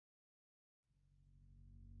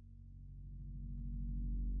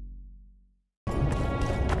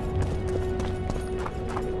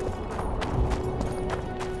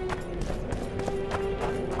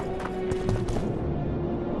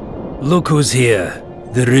Look who's here,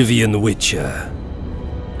 the Rivian Witcher.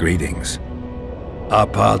 Greetings. Our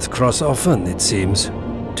paths cross often, it seems.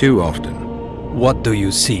 Too often. What do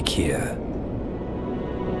you seek here?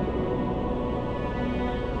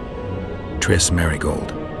 Triss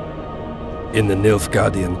Merigold. In the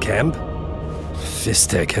Nilfgaardian camp?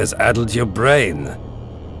 Fistek has addled your brain.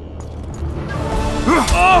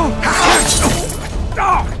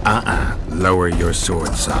 Lower your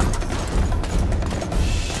sword, son.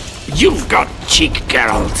 You've got cheek,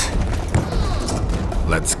 Geralt.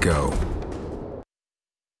 Let's go.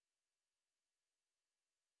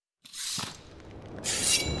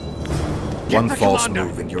 One false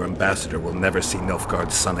move and your ambassador will never see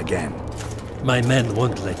Nilfgaard's son again. My men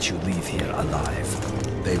won't let you leave here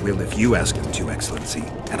alive. They will if you ask them to, Excellency,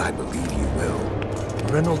 and I believe you will.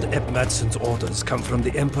 Reynold Ep Madsen's orders come from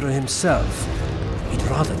the Emperor himself. He'd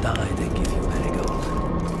rather die than give you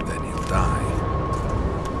Merigold. Then he'll die.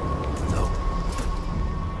 No.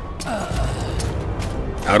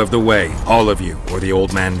 Out of the way, all of you, or the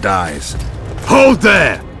old man dies. Hold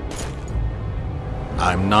there!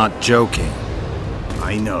 I'm not joking.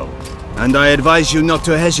 I know, and I advise you not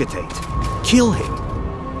to hesitate. Kill him,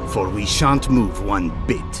 for we shan't move one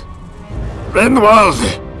bit. Reynold!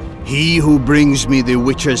 He who brings me the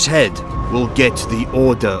Witcher's head will get the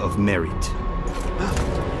Order of Merit.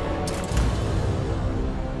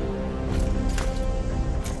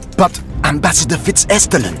 But Ambassador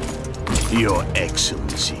Fitz-Estelen... Your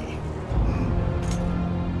Excellency.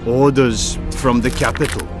 Orders from the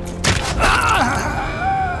capital.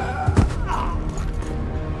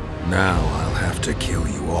 Now I'll have to kill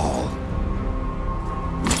you all.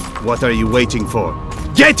 What are you waiting for?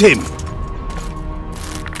 Get him!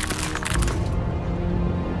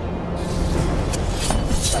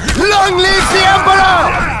 Long live the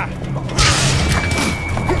Emperor!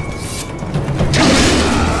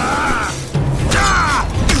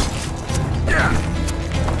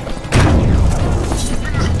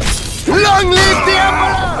 Long live the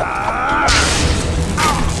Emperor!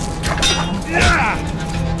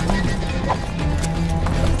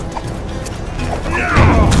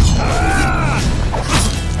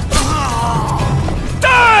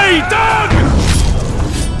 Die, dog!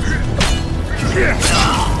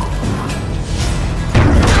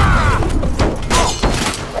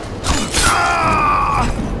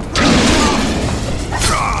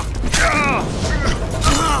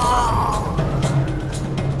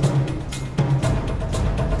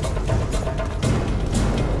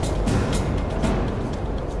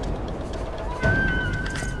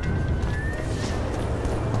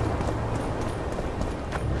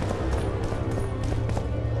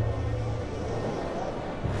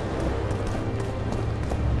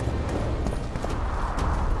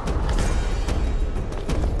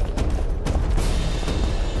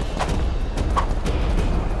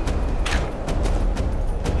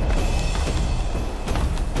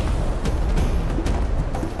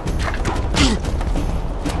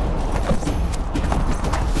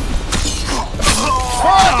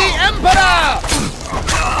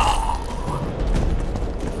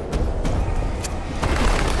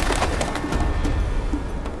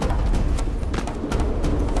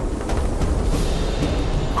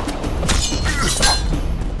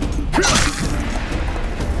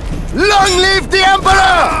 Long live the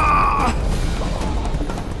Emperor!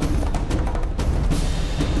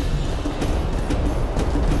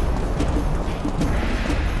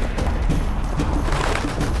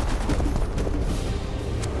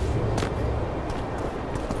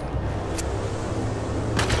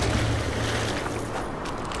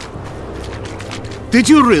 Did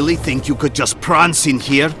you really think you could just prance in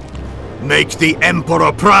here? Make the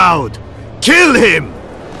Emperor proud! Kill him!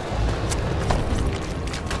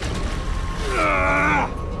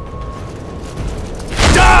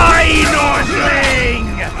 Die, Northling!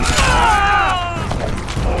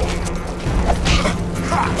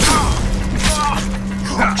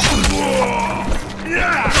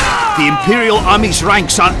 The Imperial Army's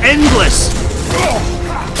ranks are endless!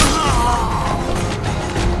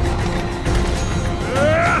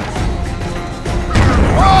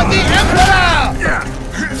 For the Emperor!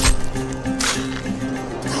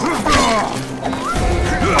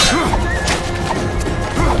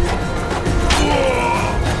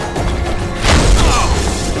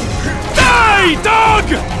 Die, dog!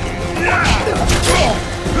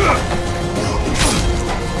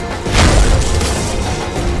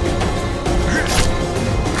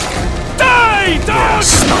 Die, dog!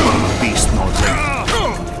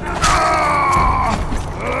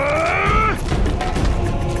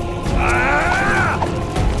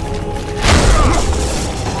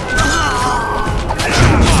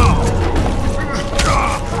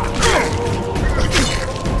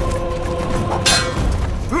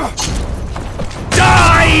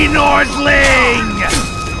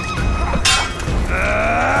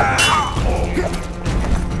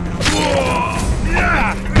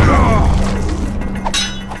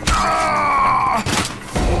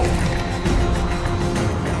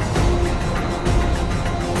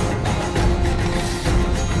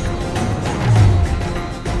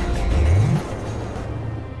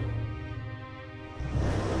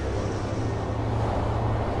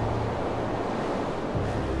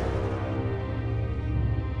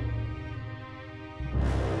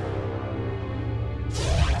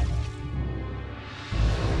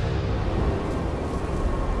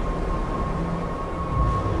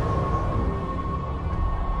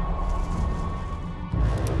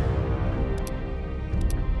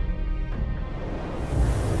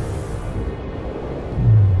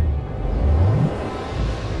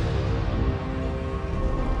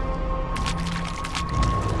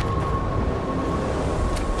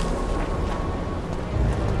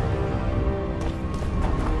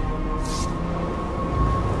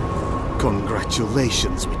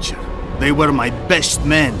 Congratulations, Witcher. They were my best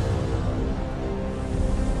men.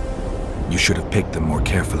 You should have picked them more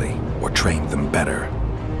carefully, or trained them better.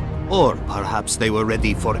 Or perhaps they were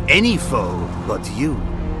ready for any foe but you.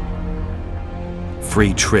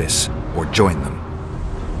 Free Triss, or join them.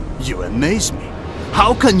 You amaze me.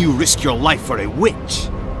 How can you risk your life for a witch?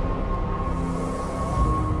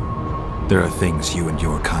 There are things you and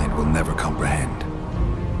your kind will never comprehend.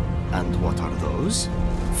 And what are those?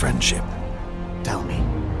 Friendship. Tell me,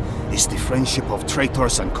 is the friendship of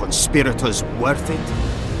traitors and conspirators worth it?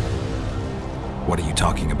 What are you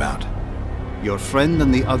talking about? Your friend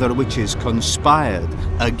and the other witches conspired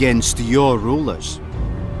against your rulers.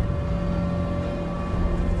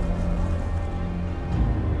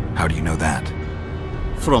 How do you know that?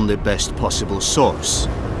 From the best possible source.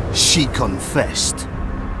 She confessed.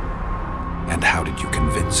 And how did you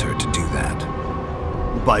convince her to do that?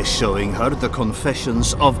 By showing her the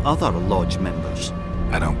confessions of other lodge members.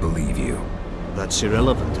 I don't believe you. That's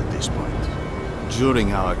irrelevant at this point.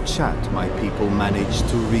 During our chat, my people managed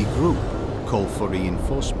to regroup, call for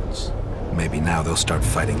reinforcements. Maybe now they'll start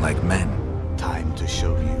fighting like men. Time to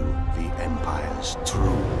show you the Empire's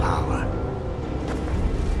true power.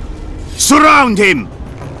 Surround him!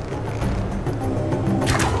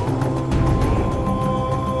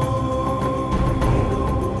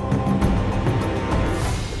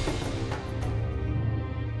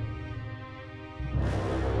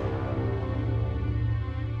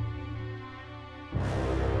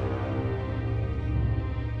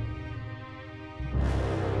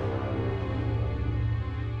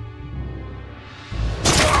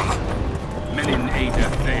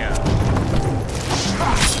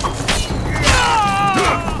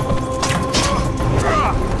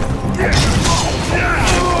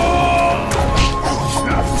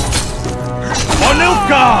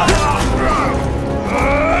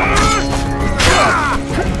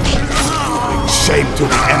 Shame to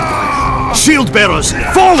the Empire! Shield bearers,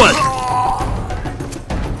 forward!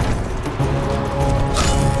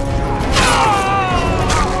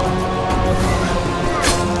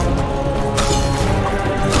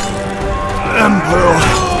 Emperor,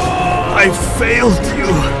 I failed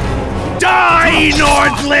you. Die,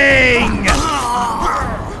 Nordling!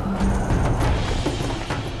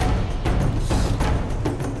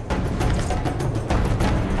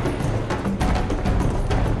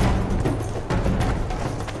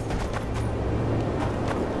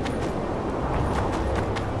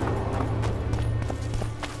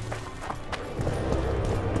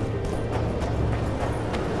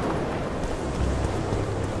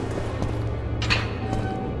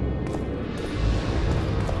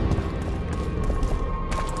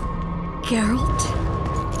 Geralt?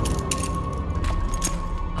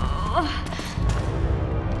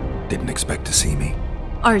 Didn't expect to see me.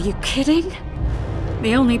 Are you kidding?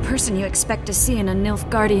 The only person you expect to see in a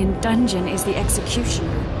Nilfgaardian dungeon is the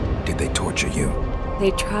executioner. Did they torture you?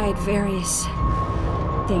 They tried various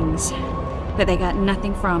things, but they got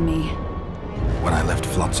nothing from me. When I left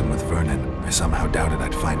Flotsam with Vernon, I somehow doubted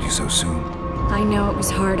I'd find you so soon. I know it was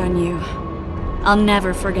hard on you. I'll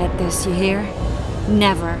never forget this, you hear?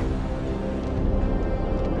 Never.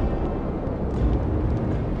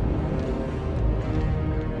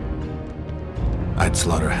 I'd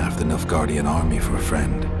slaughter half the Nilfgaardian army for a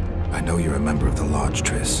friend. I know you're a member of the Lodge,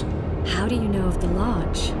 Triss. How do you know of the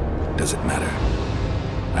Lodge? Does it matter?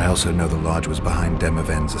 I also know the Lodge was behind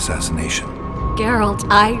Demaven's assassination. Geralt,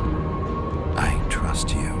 I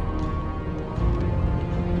trust you.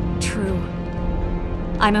 True.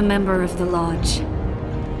 I'm a member of the Lodge.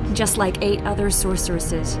 Just like 8 other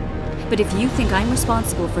sorceresses. But if you think I'm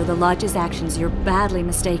responsible for the Lodge's actions, you're badly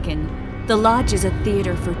mistaken. The Lodge is a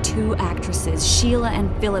theater for 2 actresses. Sheila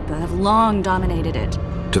and Philippa have long dominated it.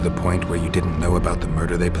 To the point where you didn't know about the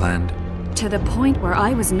murder they planned? To the point where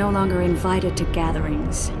I was no longer invited to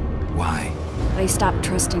gatherings. Why? They stopped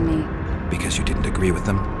trusting me. Because you didn't agree with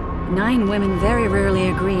them? 9 women very rarely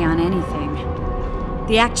agree on anything.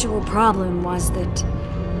 The actual problem was that...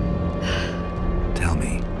 Tell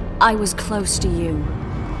me. I was close to you.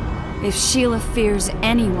 If Sheila fears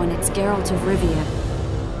anyone, it's Geralt of Rivia.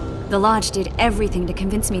 The Lodge did everything to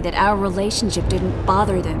convince me that our relationship didn't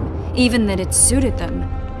bother them, even that it suited them.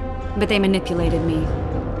 But they manipulated me.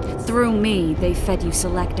 Through me, they fed you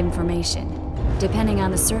select information. Depending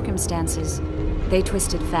on the circumstances, they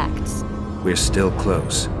twisted facts. We're still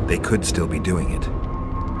close. They could still be doing it.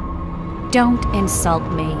 Don't insult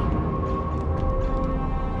me.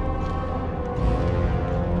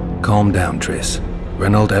 Calm down, Triss.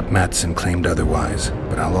 Reynold Ep Matson claimed otherwise,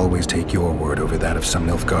 but I'll always take your word over that of some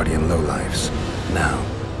Nilfgaardian lowlifes. Now,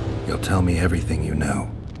 you'll tell me everything you know,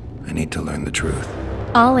 I need to learn the truth.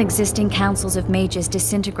 All existing councils of mages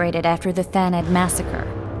disintegrated after the Thanad massacre.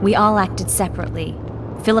 We all acted separately.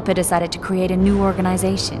 Philippa decided to create a new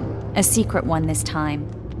organization, a secret one this time.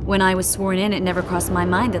 When I was sworn in, it never crossed my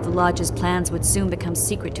mind that the Lodge's plans would soon become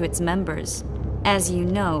secret to its members. As you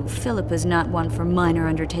know, Philippa's not one for minor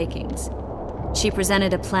undertakings. She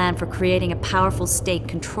presented a plan for creating a powerful state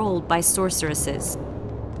controlled by sorceresses.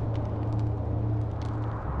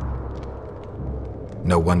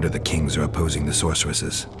 No wonder the kings are opposing the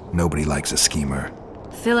sorceresses. Nobody likes a schemer.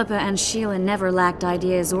 Philippa and Sheila never lacked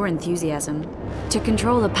ideas or enthusiasm. To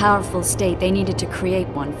control a powerful state, they needed to create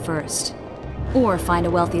one first. Or find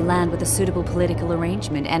a wealthy land with a suitable political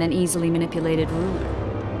arrangement and an easily manipulated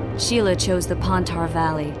ruler. Sheila chose the Pontar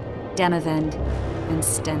Valley, Demavend, and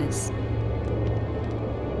Stennis.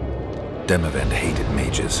 Demavend hated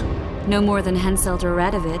mages. No more than Henselt or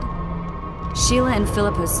Radovid. Sheila and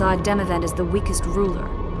Philippa saw Demavend as the weakest ruler.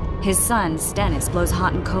 His son, Stennis, blows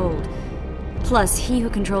hot and cold. Plus, he who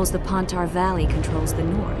controls the Pontar Valley controls the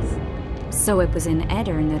north. So it was in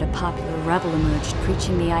Edirn that a popular rebel emerged,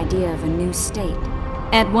 preaching the idea of a new state.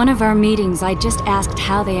 At one of our meetings, I just asked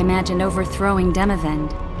how they imagined overthrowing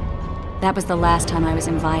Demavend. That was the last time I was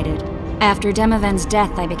invited. After Demavend's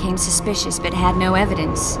death, I became suspicious but had no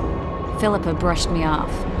evidence. Philippa brushed me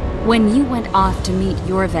off. When you went off to meet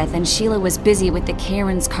Yorveth and Sheila was busy with the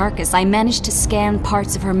Karen's carcass, I managed to scan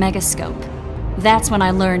parts of her megascope. That's when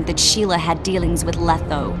I learned that Sheila had dealings with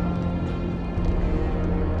Letho.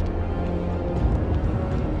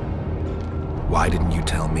 Why didn't you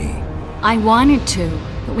tell me? I wanted to,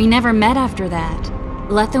 but we never met after that.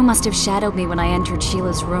 Letho must have shadowed me when I entered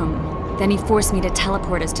Sheila's room. Then he forced me to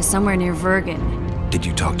teleport us to somewhere near Vergen. Did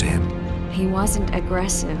you talk to him? He wasn't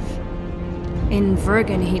aggressive. In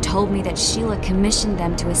Vergen, he told me that Sheila commissioned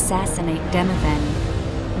them to assassinate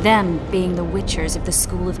Demavend. Them being the Witchers of the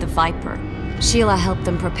School of the Viper. Sheila helped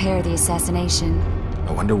them prepare the assassination.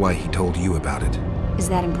 I wonder why he told you about it. Is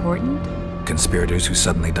that important? Conspirators who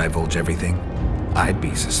suddenly divulge everything? I'd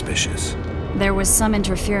be suspicious. There was some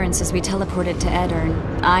interference as we teleported to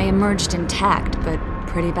Edirn. I emerged intact, but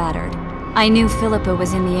pretty battered. I knew Philippa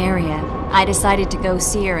was in the area. I decided to go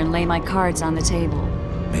see her and lay my cards on the table.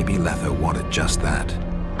 Maybe Letho wanted just that.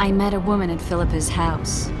 I met a woman at Philippa's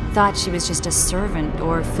house. Thought she was just a servant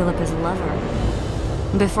or Philippa's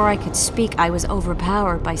lover. Before I could speak, I was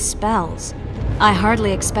overpowered by spells. I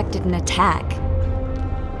hardly expected an attack.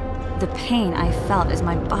 The pain I felt as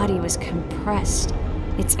my body was compressed.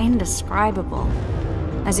 It's indescribable.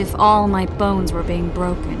 As if all my bones were being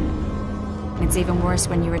broken. It's even worse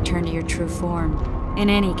when you return to your true form. In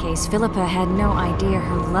any case, Philippa had no idea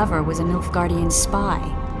her lover was a Nilfgaardian spy.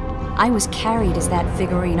 I was carried as that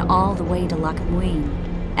figurine all the way to Loch Muin.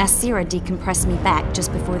 Asira decompressed me back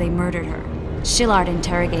just before they murdered her. Shillard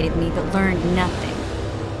interrogated me but learned nothing.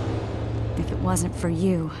 If it wasn't for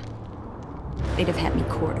you, they'd have had me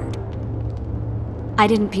quartered. I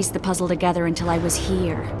didn't piece the puzzle together until I was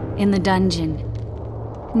here, in the dungeon.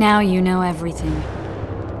 Now you know everything.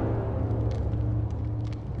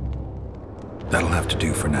 That'll have to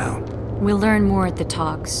do for now. We'll learn more at the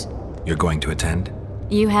talks. You're going to attend?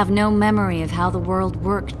 You have no memory of how the world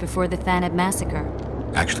worked before the Thanad massacre.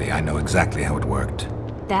 Actually, I know exactly how it worked.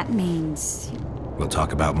 That means... We'll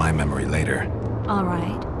talk about my memory later. All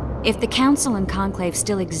right. If the Council and Conclave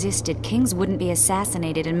still existed, kings wouldn't be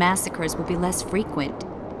assassinated and massacres would be less frequent.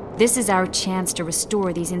 This is our chance to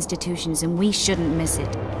restore these institutions, and we shouldn't miss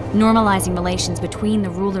it. Normalizing relations between the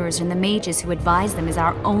rulers and the mages who advise them is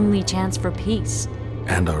our only chance for peace.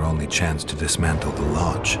 And our only chance to dismantle the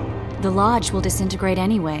Lodge. The Lodge will disintegrate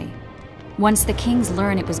anyway. Once the kings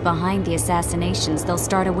learn it was behind the assassinations, they'll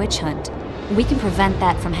start a witch hunt. We can prevent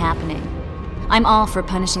that from happening. I'm all for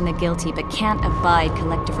punishing the guilty, but can't abide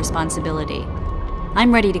collective responsibility.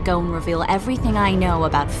 I'm ready to go and reveal everything I know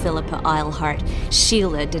about Philippa Eilhart,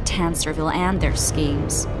 Sheila de Tanserville, and their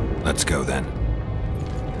schemes. Let's go then.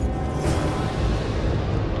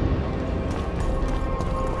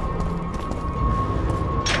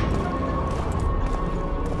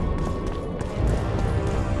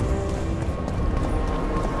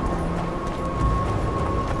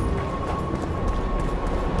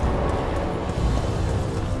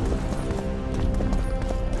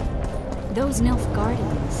 Those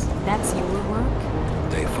Nilfgaardians, that's your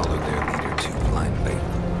work? They followed their leader too blindly.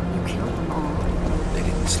 You killed them all. They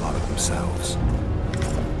didn't slaughter themselves.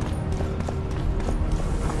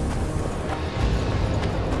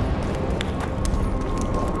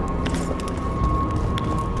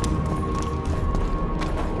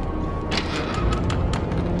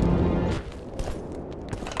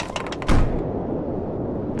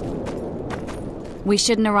 We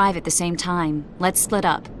shouldn't arrive at the same time. Let's split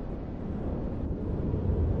up.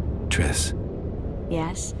 Triss,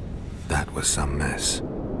 Yes? that was some mess.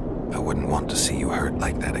 I wouldn't want to see you hurt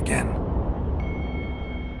like that again.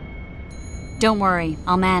 Don't worry,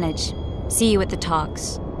 I'll manage. See you at the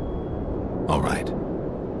talks. All right.